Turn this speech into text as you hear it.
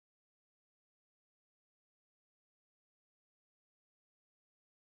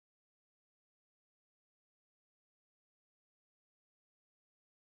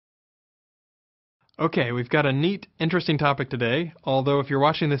Okay, we've got a neat, interesting topic today, although if you're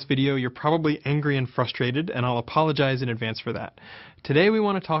watching this video, you're probably angry and frustrated, and I'll apologize in advance for that. Today we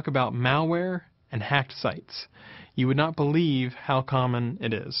want to talk about malware and hacked sites. You would not believe how common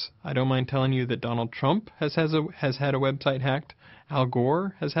it is. I don't mind telling you that Donald Trump has had a website hacked. Al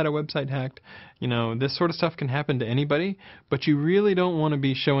Gore has had a website hacked. You know, this sort of stuff can happen to anybody, but you really don't want to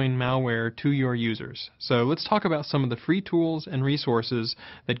be showing malware to your users. So let's talk about some of the free tools and resources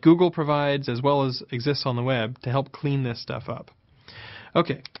that Google provides as well as exists on the web to help clean this stuff up.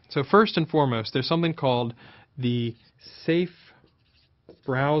 Okay, so first and foremost, there's something called the Safe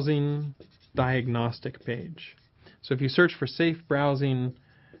Browsing Diagnostic page. So if you search for Safe Browsing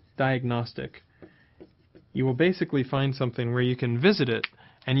Diagnostic, you will basically find something where you can visit it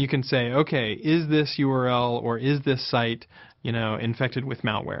and you can say, okay, is this URL or is this site, infected with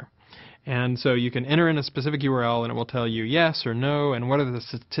malware? And so you can enter in a specific URL and it will tell you yes or no, and what are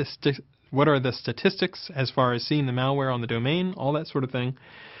the statistics as far as seeing the malware on the domain, all that sort of thing.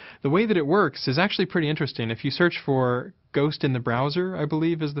 The way that it works is actually pretty interesting. If you search for ghost in the browser, I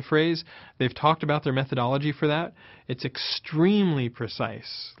believe is the phrase, they've talked about their methodology for that. It's extremely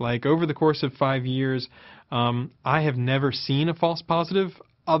precise. Like over the course of 5 years, I have never seen a false positive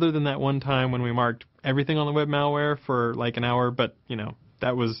other than that one time when we marked everything on the web malware for like an hour, but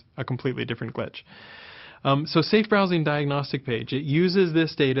that was a completely different glitch. So Safe Browsing Diagnostic page, it uses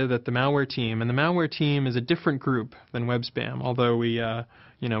this data that the malware team, and the malware team is a different group than web spam, although we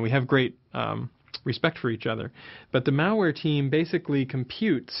have great respect for each other. But the malware team basically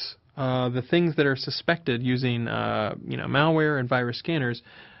computes the things that are suspected using malware and virus scanners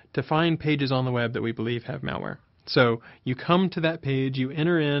to find pages on the web that we believe have malware. So you come to that page, you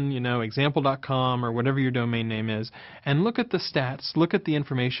enter in, example.com or whatever your domain name is, and look at the stats, look at the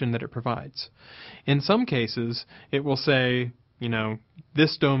information that it provides. In some cases, it will say,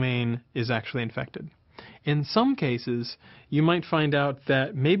 this domain is actually infected. In some cases, you might find out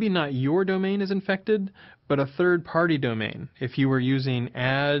that maybe not your domain is infected, but a third-party domain. If you were using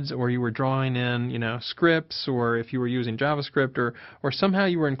ads or you were drawing in, scripts, or if you were using JavaScript, or somehow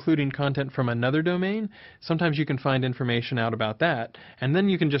you were including content from another domain, sometimes you can find information out about that, and then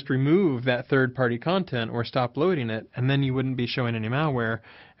you can just remove that third-party content or stop loading it, and then you wouldn't be showing any malware,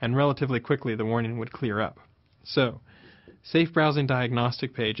 and relatively quickly the warning would clear up. So, Safe Browsing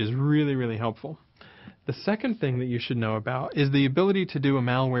Diagnostic page is really, really helpful. The second thing that you should know about is the ability to do a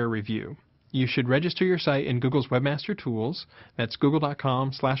malware review. You should register your site in Google's Webmaster Tools, that's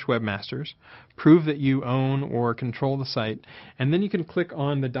google.com/webmasters, prove that you own or control the site, and then you can click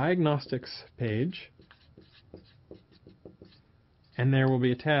on the Diagnostics page, and there will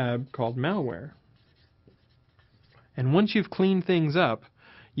be a tab called Malware. And once you've cleaned things up,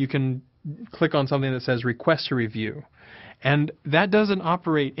 you can click on something that says Request a Review. And that doesn't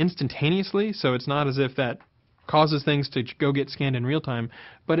operate instantaneously, so it's not as if that causes things to go get scanned in real time,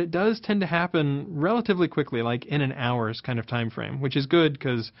 but it does tend to happen relatively quickly, like in an hour's kind of time frame, which is good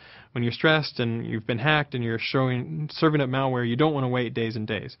because when you're stressed and you've been hacked and you're serving up malware, you don't want to wait days and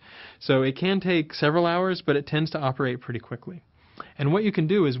days. So it can take several hours, but it tends to operate pretty quickly. And what you can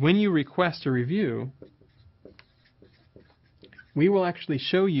do is when you request a review, we will actually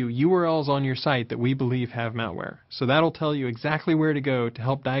show you URLs on your site that we believe have malware. So that'll tell you exactly where to go to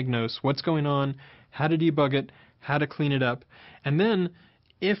help diagnose what's going on, how to debug it, how to clean it up. And then,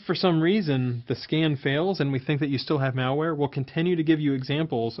 if for some reason the scan fails and we think that you still have malware, we'll continue to give you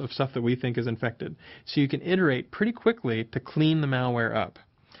examples of stuff that we think is infected. So you can iterate pretty quickly to clean the malware up.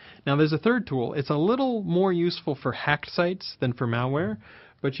 Now there's a third tool. It's a little more useful for hacked sites than for malware,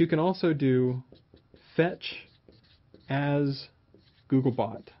 but you can also do fetch as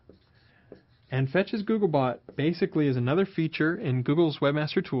Googlebot. And Fetch as Googlebot basically is another feature in Google's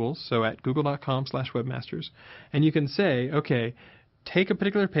Webmaster Tools, so at google.com/webmasters, and you can say, okay, take a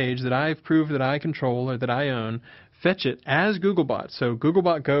particular page that I've proved that I control or that I own, fetch it as Googlebot. So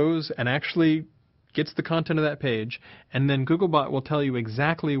Googlebot goes and actually gets the content of that page, and then Googlebot will tell you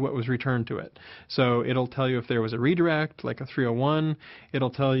exactly what was returned to it. So it'll tell you if there was a redirect, like a 301. It'll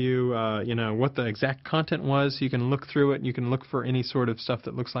tell you, what the exact content was. So you can look through it, and you can look for any sort of stuff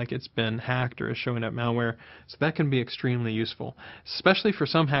that looks like it's been hacked or is showing up malware. So that can be extremely useful. Especially for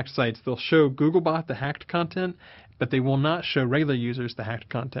some hacked sites, they'll show Googlebot the hacked content, but they will not show regular users the hacked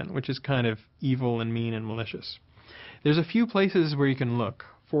content, which is kind of evil and mean and malicious. There's a few places where you can look.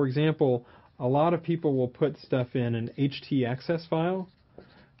 For example, a lot of people will put stuff in an htaccess file.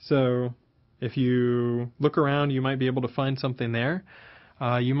 So if you look around, you might be able to find something there.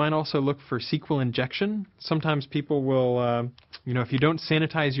 You might also look for SQL injection. Sometimes people will if you don't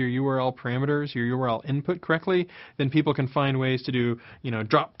sanitize your URL parameters, your URL input correctly, then people can find ways to do,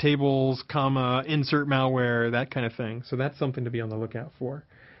 drop tables, comma, insert malware, that kind of thing. So that's something to be on the lookout for.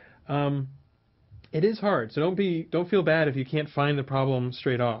 It is hard, so don't feel bad if you can't find the problem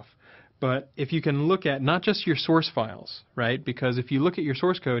straight off. But if you can look at not just your source files, right? Because if you look at your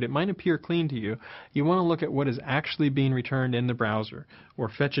source code, it might appear clean to you. You want to look at what is actually being returned in the browser, or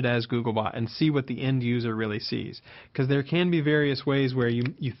fetch it as Googlebot and see what the end user really sees. Because there can be various ways where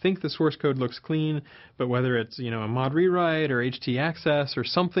you think the source code looks clean, but whether it's a mod rewrite or HT access or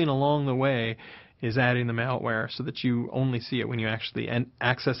something along the way is adding the malware so that you only see it when you actually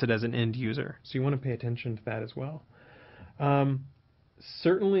access it as an end user. So you want to pay attention to that as well.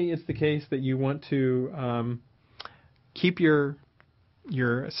 Certainly it's the case that you want to keep your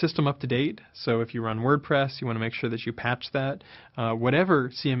system up to date. So if you run WordPress, you want to make sure that you patch that. Whatever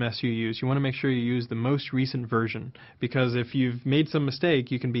CMS you use, you want to make sure you use the most recent version, because if you've made some mistake,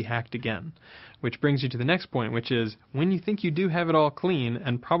 you can be hacked again. Which brings you to the next point, which is when you think you do have it all clean,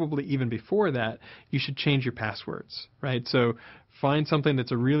 and probably even before that, you should change your passwords, right? So find something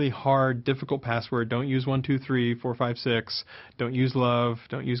that's a really hard, difficult password. Don't use 1234566. Don't use love.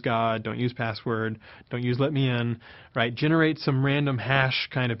 Don't use God. Don't use password. Don't use let me in, right? Generate some random hash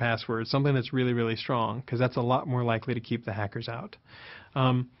kind of password, something that's really, really strong, because that's a lot more likely to keep the hackers out.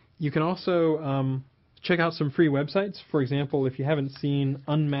 You can also check out some free websites. For example, if you haven't seen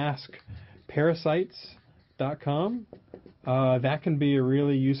unmaskparasites.com, that can be a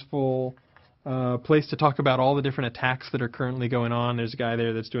really useful place to talk about all the different attacks that are currently going on. There's a guy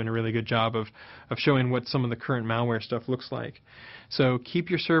there that's doing a really good job of showing what some of the current malware stuff looks like. So keep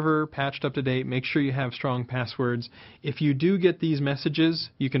your server patched up to date. Make sure you have strong passwords. If you do get these messages,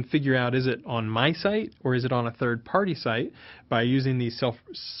 you can figure out, is it on my site or is it on a third-party site, by using these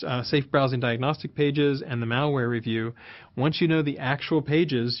safe browsing diagnostic pages and the malware review. Once you know the actual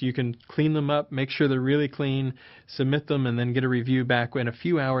pages, you can clean them up, make sure they're really clean, submit them, and then get a review back in a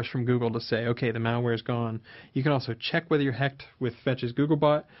few hours from Google to say, okay, the malware is gone. You can also check whether you're hacked with Fetch's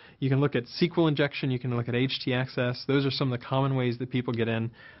Googlebot. You can look at SQL injection. You can look at HT access. Those are some of the common ways that people get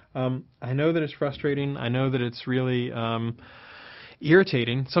in. I know that it's frustrating. I know that it's really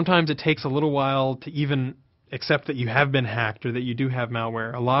irritating. Sometimes it takes a little while to even accept that you have been hacked or that you do have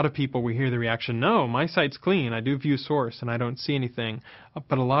malware. A lot of people, we hear the reaction, no, my site's clean, I do view source and I don't see anything.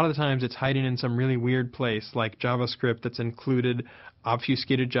 But a lot of the times it's hiding in some really weird place, like JavaScript that's included,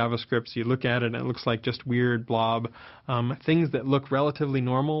 obfuscated JavaScript. So you look at it and it looks like just weird blob. Things that look relatively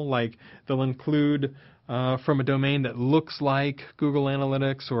normal, like they'll include from a domain that looks like Google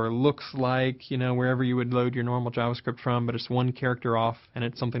Analytics or looks like, wherever you would load your normal JavaScript from, but it's one character off and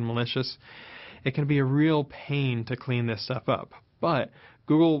it's something malicious. It can be a real pain to clean this stuff up. But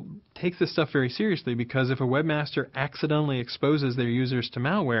Google takes this stuff very seriously, because if a webmaster accidentally exposes their users to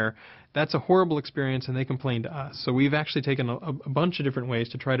malware, that's a horrible experience and they complain to us. So we've actually taken a bunch of different ways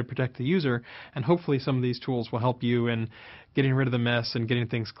to try to protect the user, and hopefully some of these tools will help you in getting rid of the mess and getting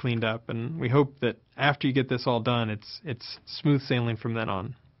things cleaned up. And we hope that after you get this all done, it's smooth sailing from then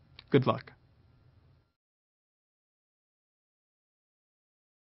on. Good luck.